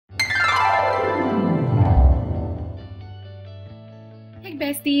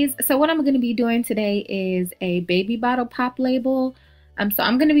Besties, so what I'm going to be doing today is a baby bottle pop label. So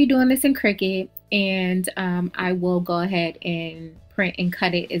I'm going to be doing this in Cricut, and I will go ahead and print and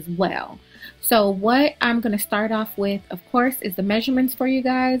cut it as well. So what I'm going to start off with, of course, is the measurements for you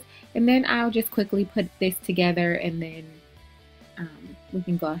guys, and then I'll just quickly put this together, and then we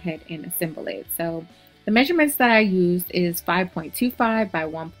can go ahead and assemble it. So the measurements that I used is 5.25 by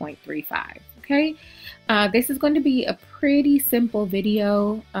 1.35. Okay. This is going to be a pretty simple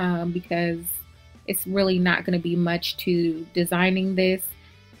video because it's really not going to be much to designing this.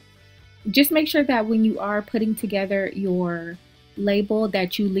 Just make sure that when you are putting together your label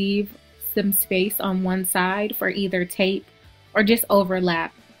that you leave some space on one side for either tape or just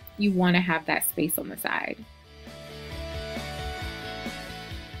overlap. You want to have that space on the side.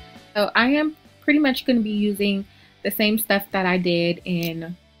 So I am pretty much going to be using the same stuff that I did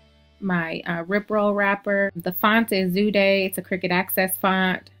in my Rip Roll wrapper. The font is Zude. It's a Cricut Access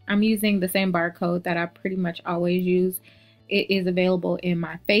font. I'm using the same barcode that I pretty much always use. It is available in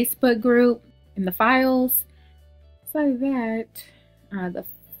my Facebook group, in the files. So that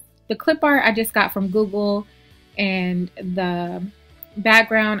the clip art I just got from Google, and the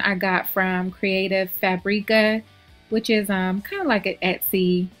background I got from Creative Fabrica, which is kind of like an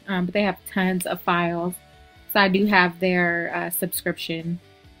Etsy, but they have tons of files. So I do have their subscription.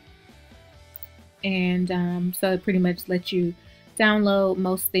 And so it pretty much lets you download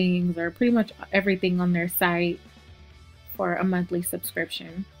most things or pretty much everything on their site for a monthly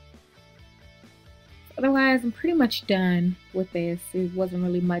subscription. Otherwise, I'm pretty much done with this. It wasn't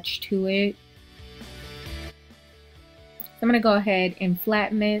really much to it. So I'm going to go ahead and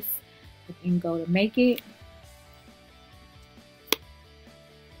flatten this and go to make it.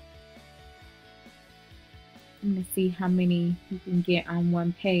 I'm going to see how many you can get on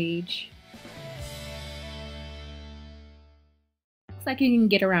one page. Looks like you can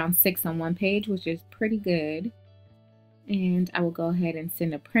get around 6 on one page, which is pretty good. And I will go ahead and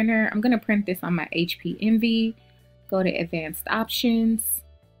send a printer. I'm going to print this on my HP Envy. Go to Advanced Options.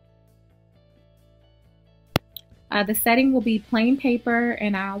 The setting will be plain paper,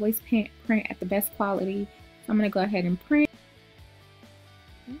 and I always print at the best quality. So I'm going to go ahead and print.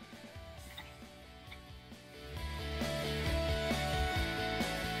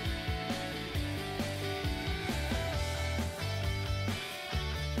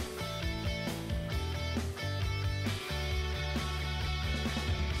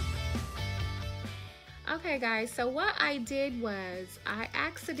 Okay guys, so what I did was I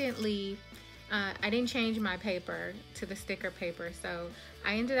accidentally, I didn't change my paper to the sticker paper, so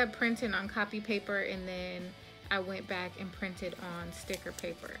I ended up printing on copy paper, and then I went back and printed on sticker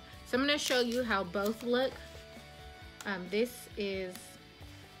paper. So I'm going to show you how both look. This is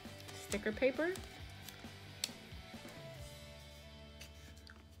sticker paper.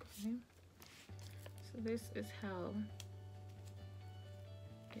 Okay. So this is how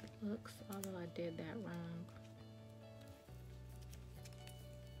it looks, although I did that wrong.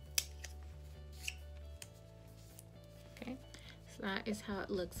 Okay, so that is how it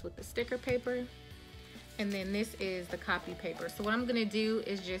looks with the sticker paper. And then this is the copy paper. So what I'm gonna do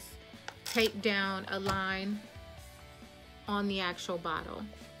is just tape down a line on the actual bottle.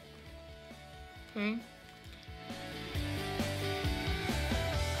 Okay.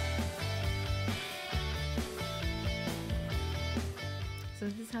 So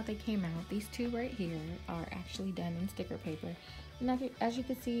this is how they came out. These two right here are actually done in sticker paper. And as you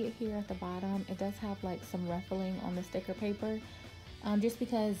can see here at the bottom, it does have like some ruffling on the sticker paper, just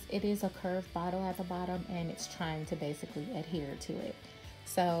because it is a curved bottle at the bottom and it's trying to basically adhere to it.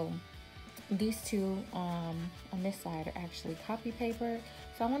 So these two on this side are actually copy paper.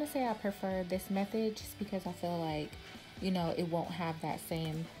 So I want to say I prefer this method just because I feel like, you know, it won't have that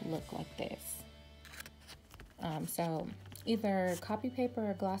same look like this. So either copy paper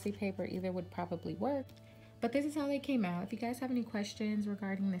or glossy paper, either would probably work. But this is how they came out. If you guys have any questions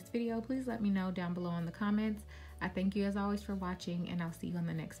regarding this video, please let me know down below in the comments. I thank you as always for watching, and I'll see you on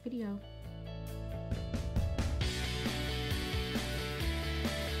the next video.